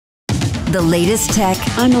The latest tech.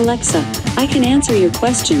 I'm Alexa. I can answer your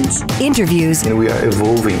questions. Interviews. And we are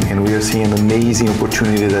evolving, and we are seeing an amazing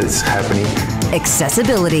opportunity that is happening.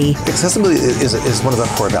 Accessibility. Accessibility is one of our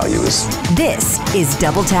core values. This is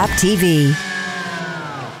Double Tap TV.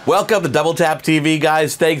 Welcome to Double Tap TV,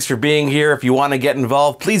 guys. Thanks for being here. If you want to get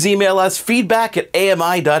involved, please email us.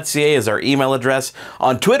 feedback@ami.ca is our email address.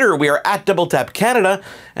 On Twitter, we are at Double Tap Canada,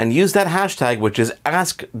 and use that hashtag, which is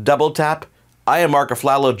AskDoubleTap. I am Marc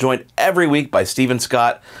Aflalo, joined every week by Steven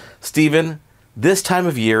Scott. Steven, this time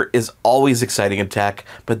of year is always exciting in tech,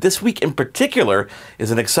 but this week in particular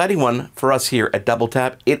is an exciting one for us here at Double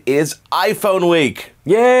Tap. It is iPhone week.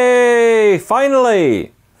 Yay!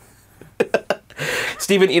 Finally!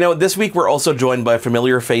 Steven, you know, this week we're also joined by a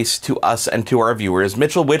familiar face to us and to our viewers.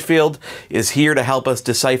 Mitchell Whitfield is here to help us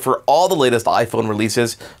decipher all the latest iPhone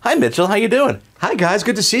releases. Hi, Mitchell. How you doing? Hi, guys.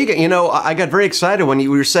 Good to see you. You know, I got very excited when you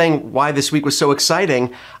were saying why this week was so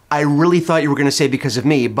exciting. I really thought you were going to say because of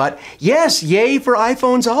me. But yes, yay for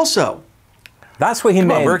iPhones also. That's what he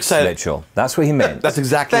meant, we're excited. Mitchell. That's what he meant. That's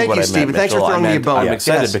exactly what I meant, Steven. Thanks for throwing me a bone. I'm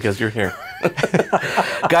excited because you're here.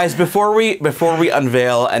 Guys, before we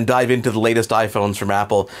unveil and dive into the latest iPhones from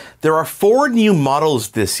Apple, there are 4 new models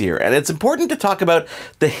this year, and it's important to talk about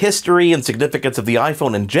the history and significance of the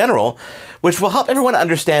iPhone in general, which will help everyone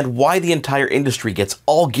understand why the entire industry gets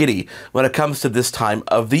all giddy when it comes to this time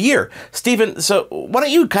of the year. Steven, so why don't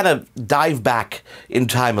you kind of dive back in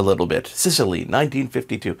time a little bit? Sicily,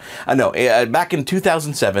 1952. Back in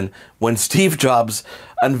 2007 when Steve Jobs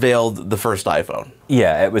unveiled the first iPhone.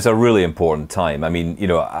 Yeah, it was a really important time. I mean, you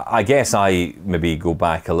know, I guess I maybe go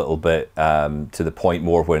back a little bit to the point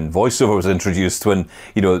more when VoiceOver was introduced, when,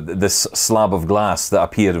 you know, this slab of glass that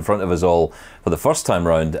appeared in front of us all for the first time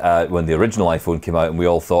round when the original iPhone came out, and we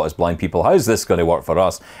all thought as blind people, how's this going to work for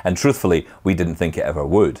us? And truthfully, we didn't think it ever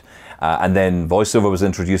would. And then VoiceOver was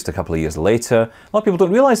introduced a couple of years later. A lot of people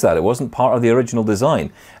don't realize that. It wasn't part of the original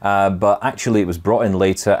design. But actually, it was brought in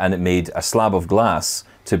later, and it made a slab of glass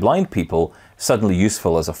to blind people suddenly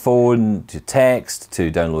useful as a phone, to text,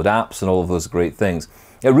 to download apps, and all of those great things.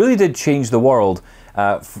 It really did change the world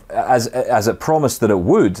as it promised that it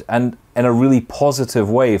would, and in a really positive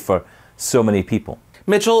way for so many people.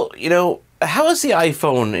 Mitchell, you know, how has the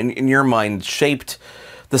iPhone, in your mind, shaped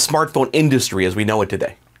the smartphone industry as we know it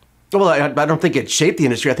today? Well, I don't think it shaped the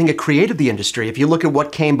industry. I think it created the industry. If you look at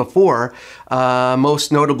what came before,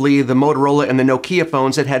 most notably the Motorola and the Nokia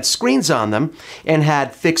phones that had screens on them and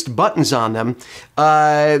had fixed buttons on them,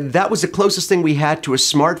 that was the closest thing we had to a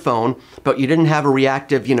smartphone, but you didn't have a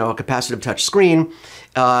reactive, you know, a capacitive touch screen.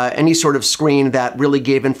 Any sort of screen that really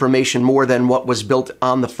gave information more than what was built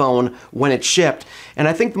on the phone when it shipped. And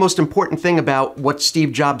I think the most important thing about what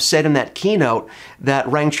Steve Jobs said in that keynote that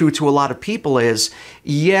rang true to a lot of people is,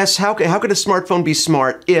 yes, how could a smartphone be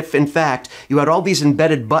smart if, in fact, you had all these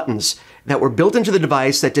embedded buttons that were built into the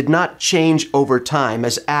device that did not change over time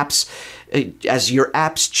as your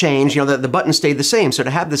apps change, you know, the button stayed the same. So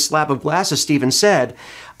to have this slab of glass, as Steven said,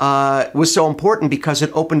 was so important because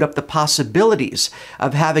it opened up the possibilities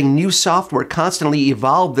of having new software constantly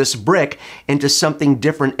evolve this brick into something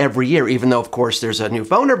different every year. Even though, of course, there's a new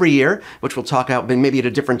phone every year, which we'll talk about maybe at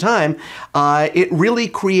a different time, it really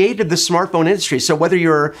created the smartphone industry. So whether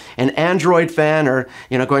you're an Android fan or,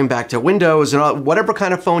 you know, going back to Windows and whatever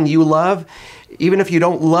kind of phone you love, even if you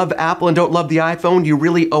don't love Apple and don't love the iPhone, you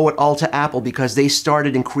really owe it all to Apple because they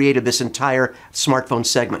started and created this entire smartphone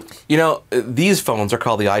segment. You know, these phones are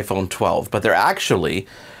called the iPhone 12, but they're actually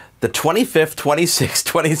the 25th, 26th,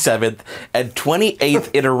 27th, and 28th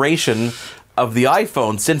iteration of the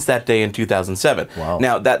iPhone since that day in 2007. Wow.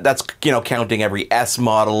 Now, that's, you know, counting every S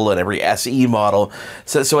model and every SE model.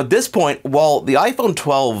 So at this point, while the iPhone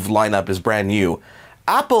 12 lineup is brand new,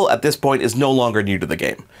 Apple at this point is no longer new to the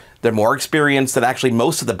game. They're more experienced than actually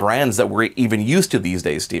most of the brands that we're even used to these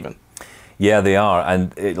days, Steven. Yeah, they are.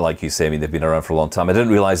 And like you say, I mean, they've been around for a long time. I didn't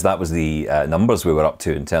realize that was the numbers we were up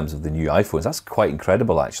to in terms of the new iPhones. That's quite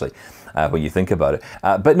incredible, actually, when you think about it.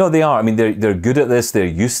 But no, they are. I mean, they're good at this. They're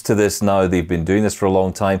used to this now. They've been doing this for a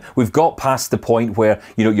long time. We've got past the point where,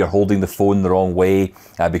 you know, you're holding the phone the wrong way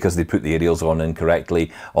because they put the aerials on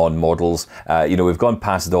incorrectly on models. You know, we've gone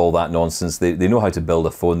past all that nonsense. They know how to build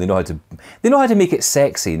a phone. They know how to make it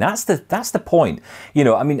sexy. And that's the point. You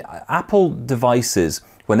know, I mean, Apple devices,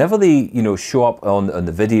 whenever they, you know, show up on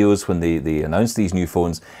the videos, when they announce these new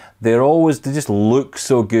phones, they just look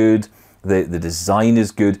so good. The design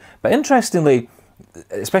is good. But interestingly,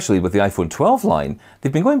 especially with the iPhone 12 line,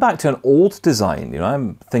 they've been going back to an old design. You know,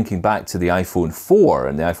 I'm thinking back to the iPhone 4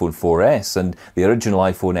 and the iPhone 4S and the original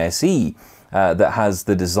iPhone SE. that has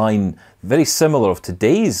the design very similar of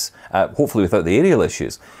today's, hopefully without the aerial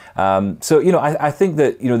issues. So, you know, I think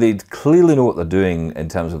that, you know, they clearly know what they're doing in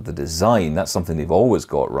terms of the design. That's something they've always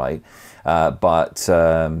got right.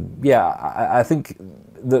 Yeah, I think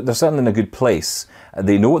they're certainly in a good place.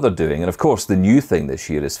 They know what they're doing. And of course, the new thing this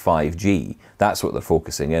year is 5G. That's what they're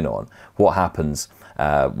focusing in on. What happens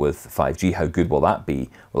with 5G? How good will that be?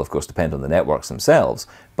 Will, of course, depend on the networks themselves.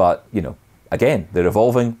 But, you know, again, they're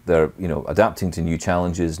evolving. They're, you know, adapting to new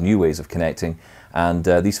challenges, new ways of connecting. And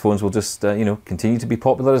these phones will just, you know, continue to be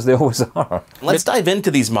popular as they always are. Let's dive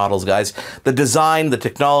into these models, guys. The design, the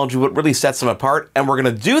technology, what really sets them apart. And we're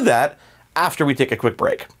going to do that after we take a quick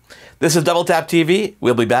break. This is Double Tap TV.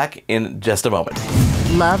 We'll be back in just a moment.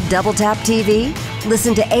 Love Double Tap TV?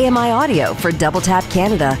 Listen to AMI Audio for Double Tap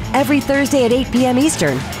Canada every Thursday at 8 p.m.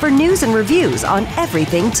 Eastern for news and reviews on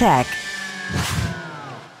everything tech.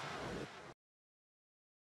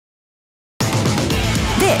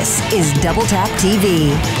 This is Double Tap TV.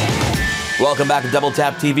 Welcome back to Double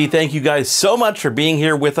Tap TV. Thank you guys so much for being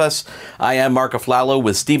here with us. I am Marc Aflalo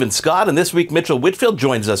with Steven Scott, and this week Mitchell Whitfield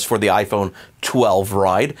joins us for the iPhone 12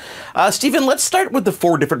 ride. Steven, let's start with the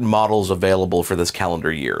 4 different models available for this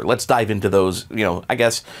calendar year. Let's dive into those, you know, I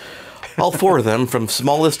guess all 4 of them, from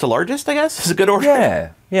smallest to largest, I guess, is a good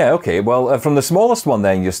order. Yeah, okay. Well, from the smallest one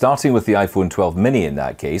then, you're starting with the iPhone 12 mini in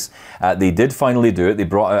that case. They did finally do it. They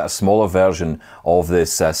brought out a smaller version of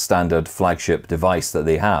this standard flagship device that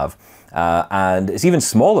they have. And it's even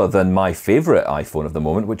smaller than my favorite iPhone of the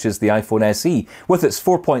moment, which is the iPhone SE. With its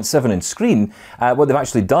 4.7-inch screen, what they've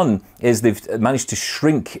actually done is they've managed to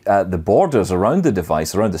shrink the borders around the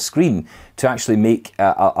device, around the screen, to actually make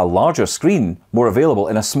a larger screen more available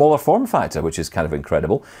in a smaller form factor, which is kind of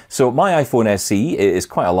incredible. So my iPhone SE is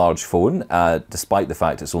quite a large phone, despite the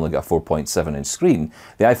fact it's only got a 4.7-inch screen.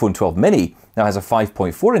 The iPhone 12 mini now has a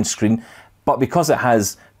 5.4-inch screen, but because it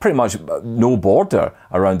has pretty much no border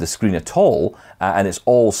around the screen at all, and it's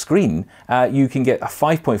all screen, you can get a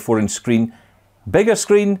 5.4-inch screen, bigger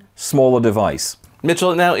screen, smaller device.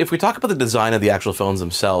 Mitchell, now if we talk about the design of the actual phones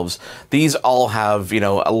themselves, these all have, you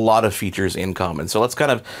know, a lot of features in common. So let's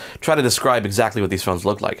kind of try to describe exactly what these phones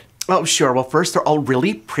look like. Oh, sure. Well, first, they're all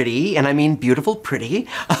really pretty, and I mean beautiful pretty.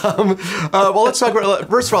 Well, let's talk about,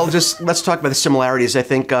 first of all, let's talk about the similarities. I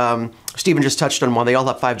think Steven just touched on one. They all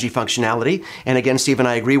have 5G functionality, and again, Steven,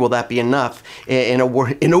 I agree. Will that be enough in a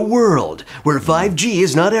world where 5G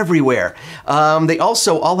is not everywhere? They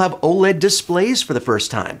also all have OLED displays for the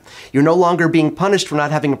first time. You're no longer being punished for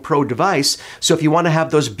not having a Pro device. So if you want to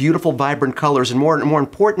have those beautiful, vibrant colors, and more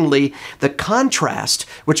importantly, the contrast,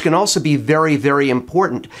 which can also be very, very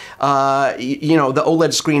important. You know, the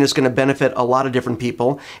OLED screen is going to benefit a lot of different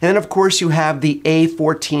people. And then, of course, you have the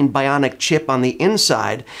A14 Bionic chip on the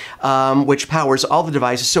inside, which powers all the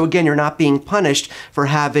devices. So again, you're not being punished for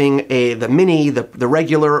having the Mini, the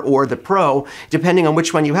regular, or the Pro. Depending on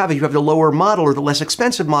which one you have, if you have the lower model or the less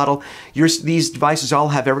expensive model, these devices all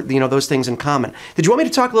have those things in common. Did you want me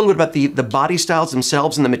to talk a little bit about the body styles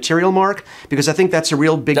themselves and the material, Mark? Because I think that's a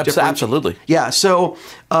real big difference. Absolutely. Yeah, so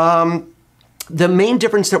the main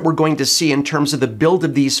difference that we're going to see in terms of the build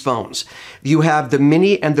of these phones, you have the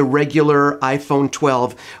mini and the regular iPhone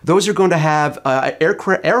 12. Those are going to have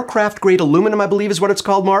aircraft-grade aluminum, I believe is what it's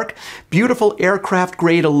called, Mark. Beautiful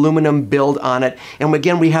aircraft-grade aluminum build on it. And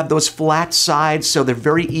again, we have those flat sides, so they're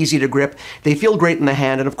very easy to grip. They feel great in the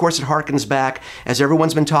hand, and of course it harkens back, as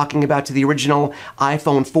everyone's been talking about, to the original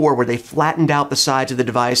iPhone 4, where they flattened out the sides of the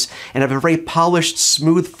device and have a very polished,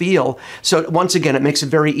 smooth feel. So once again, it makes it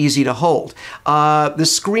very easy to hold. The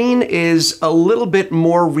screen is a little bit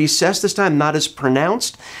more recessed this time, not as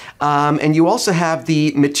pronounced. And you also have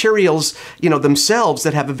the materials, you know, themselves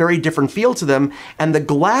that have a very different feel to them. And the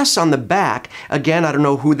glass on the back, again, I don't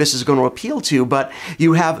know who this is going to appeal to, but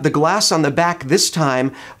you have the glass on the back this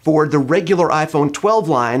time for the regular iPhone 12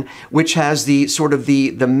 line, which has the sort of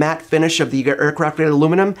the matte finish of the aircraft-grade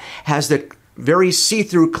aluminum, has the very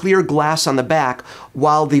see-through clear glass on the back,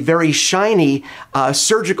 while the very shiny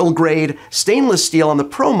surgical-grade stainless steel on the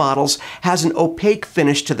Pro models has an opaque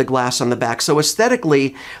finish to the glass on the back. So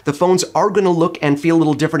aesthetically, the phones are going to look and feel a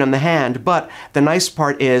little different in the hand, but the nice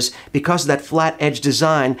part is, because of that flat edge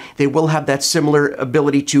design, they will have that similar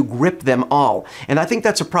ability to grip them all. And I think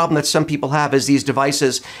that's a problem that some people have as these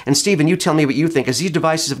devices, and Steven, you tell me what you think, as these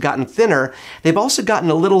devices have gotten thinner, they've also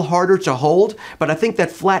gotten a little harder to hold, but I think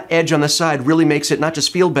that flat edge on the side really makes it not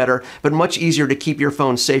just feel better, but much easier to keep your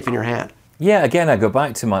phone safe in your hand. Yeah, again, I go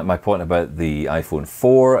back to my point about the iPhone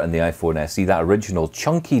 4 and the iPhone SE, that original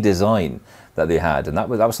chunky design that they had, and that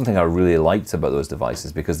was something I really liked about those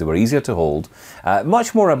devices, because they were easier to hold.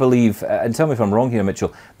 Much more, I believe, and tell me if I'm wrong here,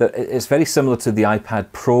 Mitchell, that it's very similar to the iPad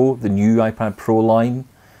Pro, the new iPad Pro line.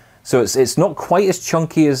 So it's not quite as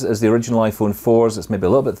chunky as the original iPhone 4s. It's maybe a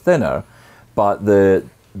little bit thinner, but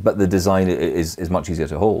the design is much easier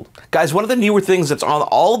to hold. Guys, one of the newer things that's on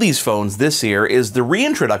all these phones this year is the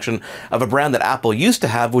reintroduction of a brand that Apple used to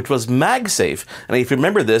have, which was MagSafe. And if you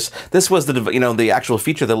remember this was the actual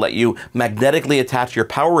feature that let you magnetically attach your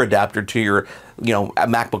power adapter to your a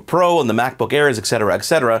MacBook Pro and the MacBook Airs, etc.,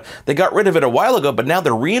 etc. They got rid of it a while ago, but now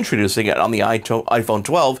they're reintroducing it on the iPhone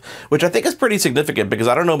 12, which I think is pretty significant, because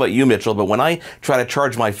I don't know about you, Mitchell, but when I try to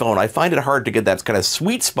charge my phone, I find it hard to get that kind of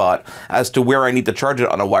sweet spot as to where I need to charge it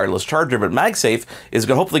on a wireless charger. But MagSafe is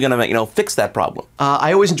hopefully going to fix that problem.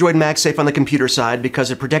 I always enjoyed MagSafe on the computer side because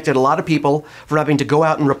it protected a lot of people from having to go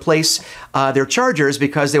out and replace their chargers,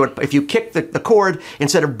 because they would, if you kick the cord,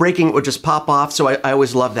 instead of breaking, it would just pop off. So I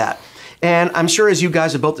always loved that. And I'm sure, as you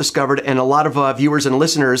guys have both discovered, and a lot of viewers and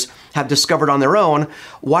listeners have discovered on their own,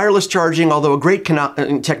 wireless charging, although a great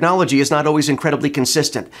technology, is not always incredibly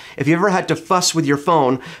consistent. If you ever had to fuss with your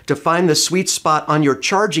phone to find the sweet spot on your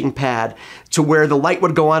charging pad to where the light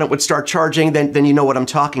would go on, it would start charging, then you know what I'm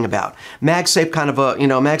talking about. MagSafe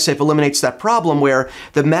MagSafe eliminates that problem, where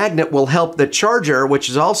the magnet will help the charger, which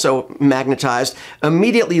is also magnetized,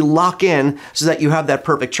 immediately lock in so that you have that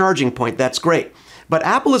perfect charging point. That's great. But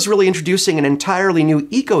Apple is really introducing an entirely new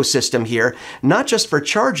ecosystem here, not just for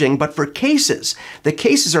charging, but for cases. The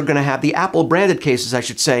cases are going to have, the Apple branded cases, I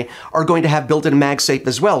should say, are going to have built-in MagSafe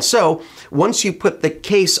as well. So once you put the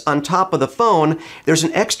case on top of the phone, there's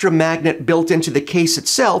an extra magnet built into the case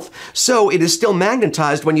itself, so it is still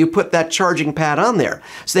magnetized when you put that charging pad on there.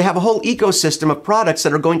 So they have a whole ecosystem of products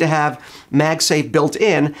that are going to have MagSafe built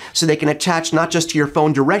in, so they can attach not just to your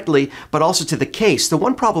phone directly, but also to the case. The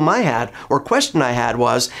one problem I had, or question I had,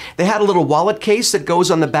 was they had a little wallet case that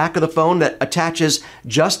goes on the back of the phone that attaches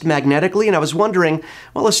just magnetically, and I was wondering,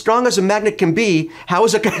 well, as strong as a magnet can be,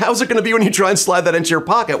 how's it going to be when you try and slide that into your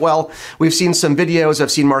pocket? Well, we've seen some videos.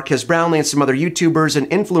 I've seen Marques Brownlee and some other YouTubers and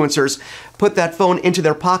influencers put that phone into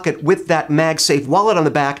their pocket with that MagSafe wallet on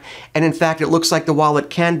the back, and in fact, it looks like the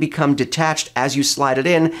wallet can become detached as you slide it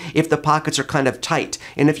in if the pockets are kind of tight,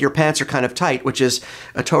 and if your pants are kind of tight, which is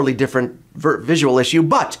a totally different visual issue.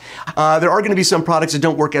 But there are going to be some products that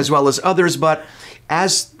don't work as well as others, but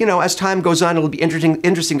as time goes on, it'll be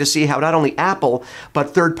interesting to see how not only Apple,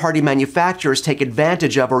 but third-party manufacturers take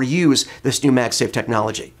advantage of or use this new MagSafe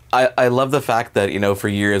technology. I love the fact that, for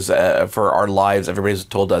years, for our lives, everybody's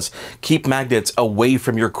told us, keep magnets away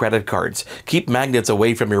from your credit cards, keep magnets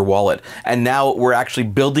away from your wallet. And now we're actually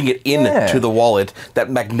building it into the wallet that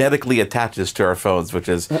magnetically attaches to our phones, which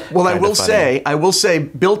is well, I will say,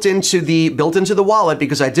 built into the wallet,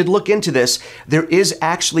 because I did look into this, there is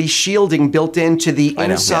actually shielding built into the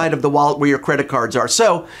inside of the wallet where your credit cards are.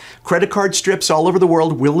 So credit card strips all over the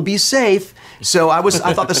world will be safe. So I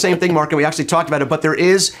thought the same thing, Mark, and we actually talked about it, but there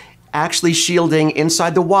is actually shielding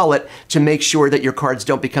inside the wallet to make sure that your cards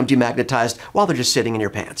don't become demagnetized while they're just sitting in your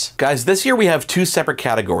pants. Guys, this year we have two separate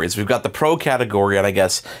categories. We've got the Pro category, and I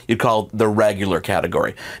guess you'd call it the regular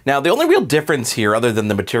category. Now, the only real difference here, other than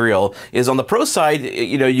the material, is on the Pro side,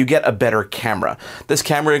 you get a better camera. This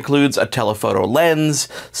camera includes a telephoto lens,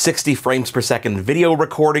 60 frames per second video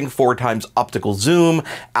recording, 4x optical zoom,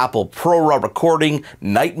 Apple ProRAW recording,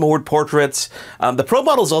 night mode portraits. The Pro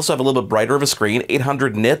models also have a little bit brighter of a screen,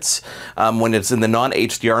 800 nits, when it's in the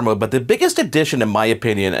non-HDR mode. But the biggest addition, in my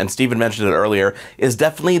opinion, and Steven mentioned it earlier, is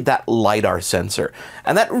definitely that LiDAR sensor.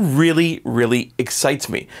 And that really, really excites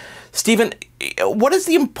me. Steven, what is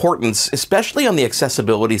the importance, especially on the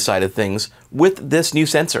accessibility side of things, with this new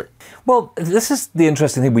sensor? Well, this is the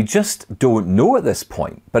interesting thing. We just don't know at this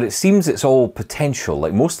point, but it seems it's all potential.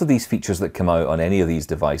 Like most of these features that come out on any of these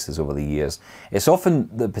devices over the years, it's often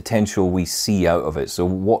the potential we see out of it. So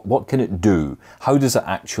what can it do? How does it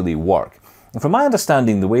actually work? And from my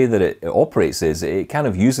understanding, the way that it operates is it kind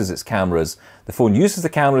of uses its cameras. The phone uses the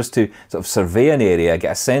cameras to sort of survey an area,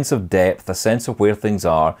 get a sense of depth, a sense of where things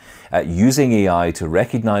are, using AI to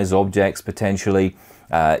recognize objects potentially,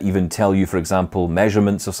 even tell you, for example,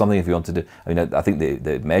 measurements of something if you wanted to. I mean, I think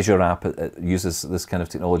the Measure app uses this kind of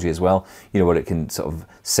technology as well, where it can sort of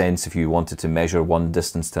sense if you wanted to measure one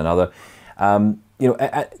distance to another.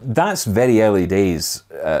 That's very early days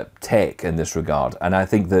tech in this regard, and I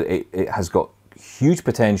think that it has got huge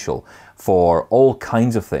potential for all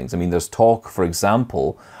kinds of things. I mean, there's talk, for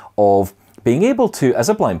example, of being able to, as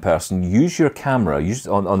a blind person, use your camera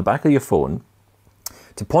on the back of your phone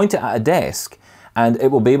to point it at a desk, and it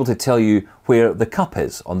will be able to tell you where the cup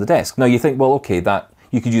is on the desk. Now you think, well, okay, that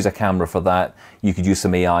You could use a camera for that. You could use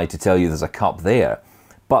some AI to tell you there's a cup there.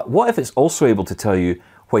 But what if it's also able to tell you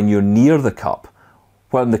when you're near the cup,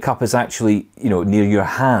 when the cup is actually, near your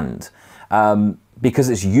hand, because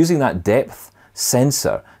it's using that depth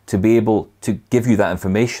sensor to be able to give you that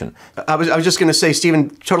information. I was just going to say, Steven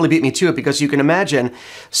totally beat me to it, because you can imagine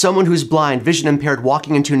someone who's blind, vision impaired,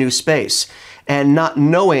 walking into a new space and not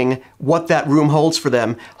knowing what that room holds for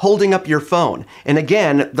them, holding up your phone. And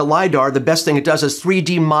again, the LiDAR, the best thing it does is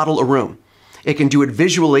 3D model a room. It can do it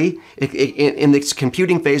visually. In its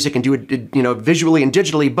computing phase, it can do it, visually and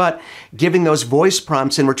digitally. But giving those voice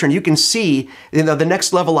prompts in return, you can see, the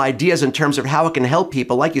next level ideas in terms of how it can help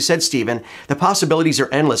people. Like you said, Steven, the possibilities are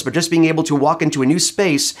endless. But just being able to walk into a new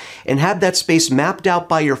space and have that space mapped out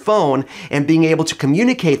by your phone and being able to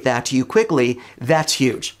communicate that to you quickly, that's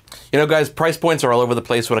huge. Guys, price points are all over the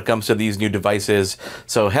place when it comes to these new devices.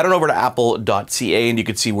 So head on over to apple.ca and you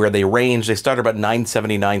can see where they range. They start about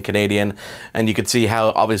 $9.79 Canadian, and you can see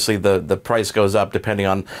how obviously the price goes up depending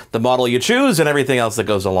on the model you choose and everything else that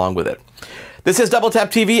goes along with it. This is Double Tap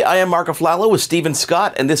TV. I am Marc Aflalo with Steven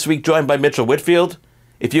Scott, and this week joined by Mitchell Whitfield.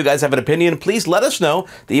 If you guys have an opinion, please let us know.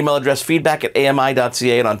 The email address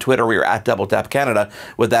feedback@ami.ca, and on Twitter we are @DoubleTapCanada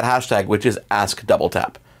with that hashtag, which is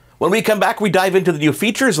AskDoubleTap. When we come back, we dive into the new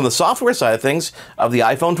features on the software side of things of the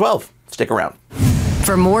iPhone 12. Stick around.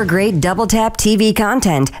 For more great Double Tap TV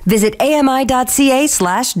content, visit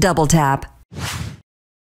ami.ca/doubletap.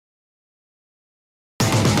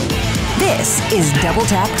 This is Double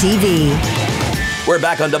Tap TV. We're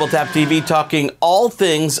back on Double Tap TV talking all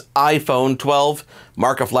things iPhone 12.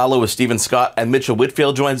 Marc Aflalo with Steven Scott, and Mitchell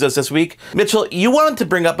Whitfield joins us this week. Mitchell, you wanted to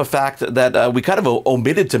bring up a fact that we kind of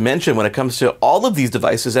omitted to mention when it comes to all of these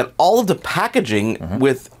devices and all of the packaging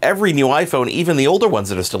with every new iPhone, even the older ones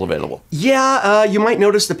that are still available. Yeah, you might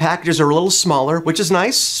notice the packages are a little smaller, which is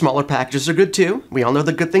nice. Smaller packages are good too. We all know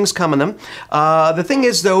the good things come in them. The thing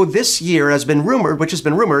is, though, this year has been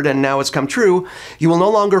rumored, and now it's come true, you will no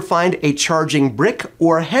longer find a charging brick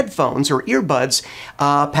or headphones or earbuds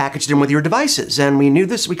packaged in with your devices. And we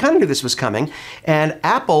kind of knew this was coming. And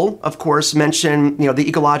Apple, of course, mentioned, the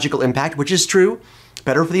ecological impact, which is true.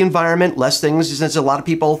 Better for the environment, less things, since a lot of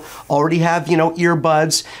people already have,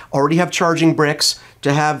 earbuds, already have charging bricks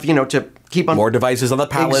to have, to keep on more devices on the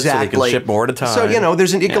pallet so they can ship more at a time. So,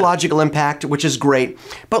 there's an ecological impact, which is great.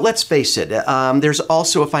 But let's face it, there's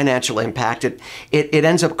also a financial impact. It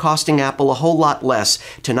ends up costing Apple a whole lot less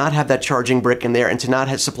to not have that charging brick in there and to not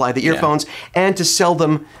supply the earphones and to sell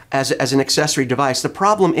them as an accessory device. The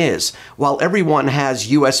problem is, while everyone has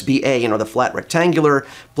USB-A, the flat rectangular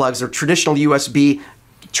plugs or traditional USB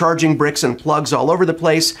charging bricks and plugs all over the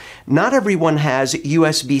place, not everyone has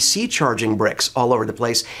USB-C charging bricks all over the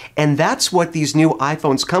place. And that's what these new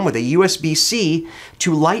iPhones come with, a USB-C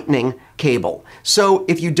to Lightning cable. So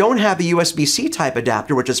if you don't have a USB-C type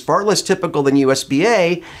adapter, which is far less typical than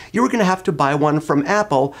USB-A, you're going to have to buy one from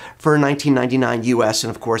Apple for $19.99 US,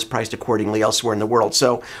 and of course priced accordingly elsewhere in the world.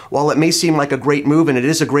 So while it may seem like a great move, and it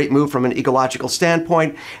is a great move from an ecological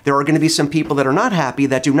standpoint, there are going to be some people that are not happy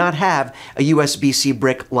that do not have a USB-C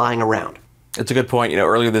brick lying around. It's a good point.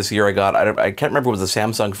 Earlier this year I can't remember if it was a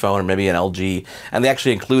Samsung phone or maybe an LG, and they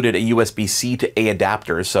actually included a USB-C to A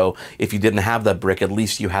adapter. So if you didn't have that brick, at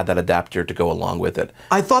least you had that adapter to go along with it.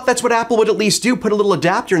 I thought that's what Apple would at least do, put a little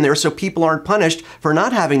adapter in there so people aren't punished for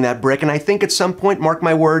not having that brick. And I think at some point, mark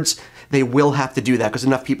my words, they will have to do that because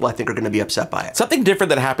enough people, I think, are going to be upset by it. Something different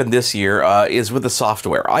that happened this year is with the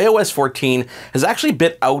software. iOS 14 has actually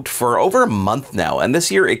been out for over a month now, and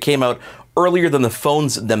this year it came out earlier than the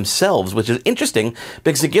phones themselves, which is interesting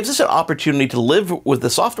because it gives us an opportunity to live with the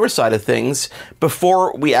software side of things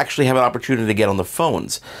before we actually have an opportunity to get on the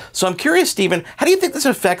phones. So I'm curious, Steven, how do you think this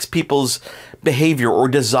affects people's behavior or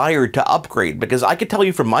desire to upgrade? Because I could tell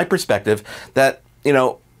you from my perspective that,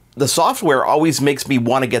 the software always makes me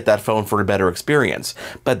want to get that phone for a better experience.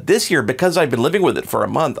 But this year, because I've been living with it for a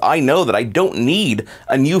month, I know that I don't need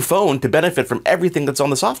a new phone to benefit from everything that's on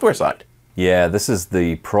the software side. Yeah, this is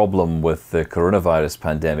the problem with the coronavirus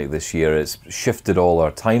pandemic this year. It's shifted all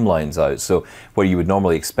our timelines out. So where you would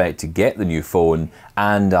normally expect to get the new phone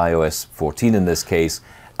and iOS 14 in this case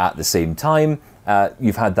at the same time,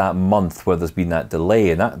 you've had that month where there's been that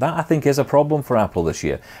delay. And that I think is a problem for Apple this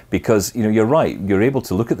year because, you're right. You're able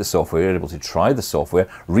to look at the software, you're able to try the software,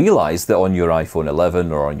 realize that on your iPhone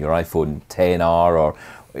 11 or on your iPhone XR or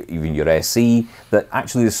even your SE, that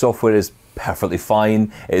actually the software is perfectly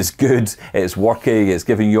fine, it's good, it's working, it's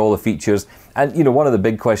giving you all the features. And one of the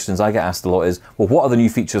big questions I get asked a lot is, well, what are the new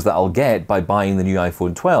features that I'll get by buying the new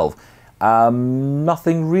iPhone 12?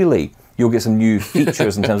 Nothing really. You'll get some new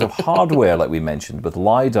features in terms of hardware, like we mentioned, with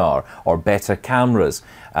LiDAR or better cameras,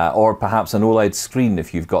 or perhaps an OLED screen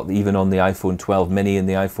if you've got even on the iPhone 12 mini and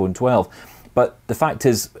the iPhone 12. But the fact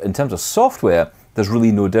is, in terms of software, there's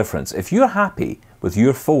really no difference. If you're happy with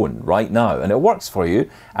your phone right now and it works for you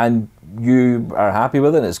and you are happy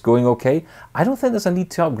with it and it's going okay, I don't think there's a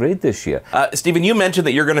need to upgrade this year. Stephen, you mentioned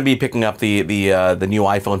that you're going to be picking up the new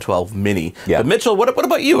iPhone 12 mini. Yeah. But Mitchell, what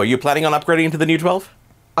about you? Are you planning on upgrading to the new 12?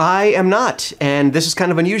 I am not, and this is kind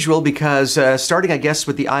of unusual because starting, I guess,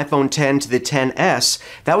 with the iPhone 10 to the 10s,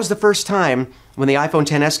 that was the first time when the iPhone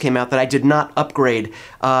 10s came out that I did not upgrade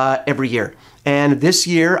every year. And this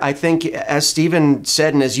year, I think, as Steven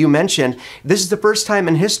said and as you mentioned, this is the first time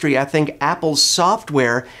in history I think Apple's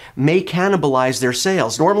software may cannibalize their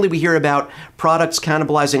sales. Normally we hear about products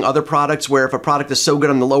cannibalizing other products where if a product is so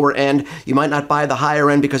good on the lower end, you might not buy the higher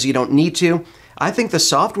end because you don't need to. I think the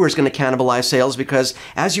software is going to cannibalize sales because,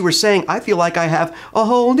 as you were saying, I feel like I have a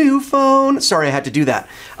whole new phone. Sorry, I had to do that.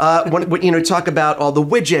 When you know, talk about all the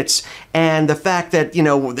widgets and the fact that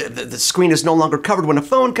the screen is no longer covered when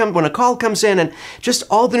a call comes in, and just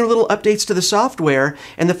all the new little updates to the software,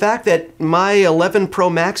 and the fact that my 11 Pro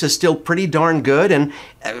Max is still pretty darn good, and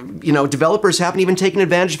developers haven't even taken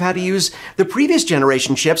advantage of how to use the previous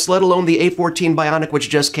generation chips, let alone the A14 Bionic, which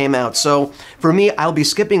just came out. So for me, I'll be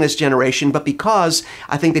skipping this generation, but because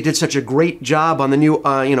I think they did such a great job on the new,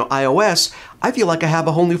 iOS, I feel like I have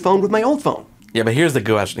a whole new phone with my old phone. Yeah, but here's the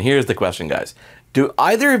question. Here's the question, guys. Do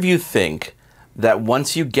either of you think that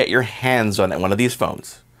once you get your hands on one of these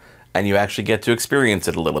phones and you actually get to experience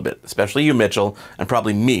it a little bit, especially you, Mitchell, and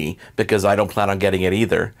probably me, because I don't plan on getting it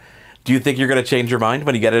either, do you think you're going to change your mind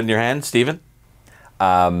when you get it in your hand, Stephen?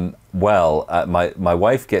 My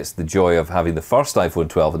wife gets the joy of having the first iPhone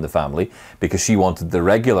 12 in the family because she wanted the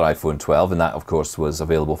regular iPhone 12, and that, of course, was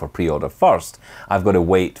available for pre-order first. I've got to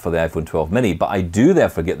wait for the iPhone 12 mini, but I do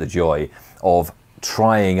therefore get the joy of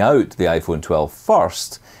trying out the iPhone 12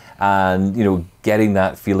 first and, getting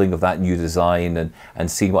that feeling of that new design and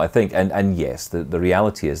seeing what I think. And yes, the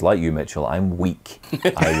reality is, like you, Mitchell, I'm weak.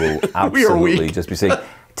 I will absolutely just be saying,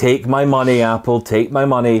 take my money, Apple, take my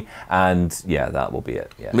money, and yeah, that will be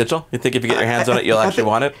it. Yeah. Mitchell, you think if you get your hands on it, you'll actually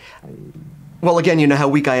want it? Well, again, you know how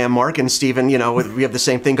weak I am, Mark and Steven. We have the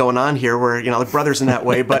same thing going on here. We're like brothers in that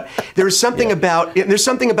way. But there's something about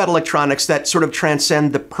electronics that sort of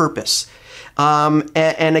transcend the purpose.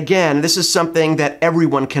 And again, this is something that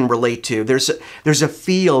everyone can relate to. There's a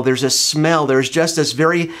feel, there's a smell, there's just this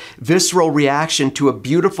very visceral reaction to a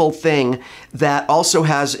beautiful thing that also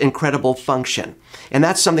has incredible function. And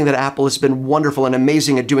that's something that Apple has been wonderful and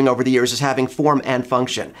amazing at doing over the years, is having form and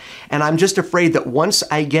function. And I'm just afraid that once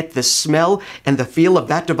I get the smell and the feel of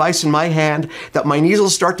that device in my hand, that my knees will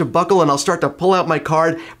start to buckle and I'll start to pull out my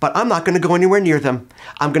card, but I'm not going to go anywhere near them.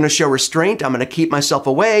 I'm going to show restraint. I'm going to keep myself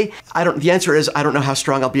away. The answer is, I don't know how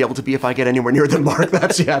strong I'll be able to be if I get anywhere near them, Mark.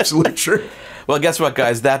 That's the absolute truth. Well, guess what,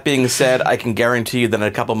 guys? That being said, I can guarantee you that in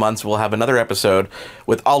a couple months we'll have another episode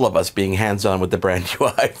with all of us being hands-on with the brand new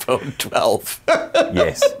iPhone 12.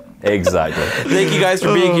 Yes, exactly. Thank you guys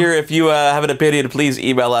for being here. If you have an opinion, please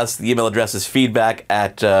email us. The email address is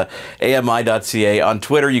feedback@ami.ca. On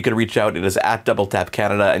Twitter, you can reach out. It is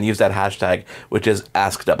 @DoubleTapCanada, and use that hashtag, which is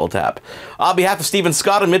AskDoubleTap. On behalf of Stephen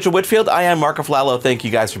Scott and Mitchell Whitfield, I am Marc Aflalo. Thank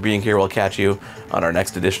you guys for being here. We'll catch you on our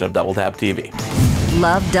next edition of Double Tap TV.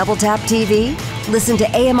 Love Double Tap TV? Listen to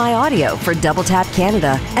AMI Audio for Double Tap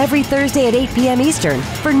Canada every Thursday at 8 p.m. Eastern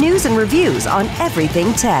for news and reviews on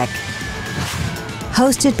everything tech.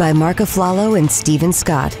 Hosted by Marc Aflalo and Steven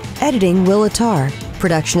Scott. Editing Will Attar.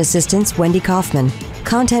 Production assistants Wendy Kaufman.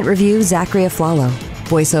 Content review Zachary Aflalo.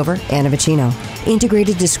 Voiceover Anna Vicino.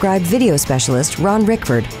 Integrated Described Video Specialist Ron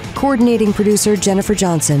Rickford. Coordinating Producer Jennifer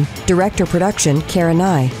Johnson. Director Production Kara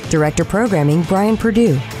Nye. Director Programming Brian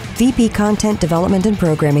Perdue. VP Content Development and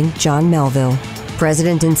Programming John Melville.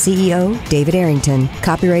 President and CEO David Arrington.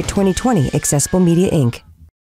 Copyright 2020 Accessible Media Inc.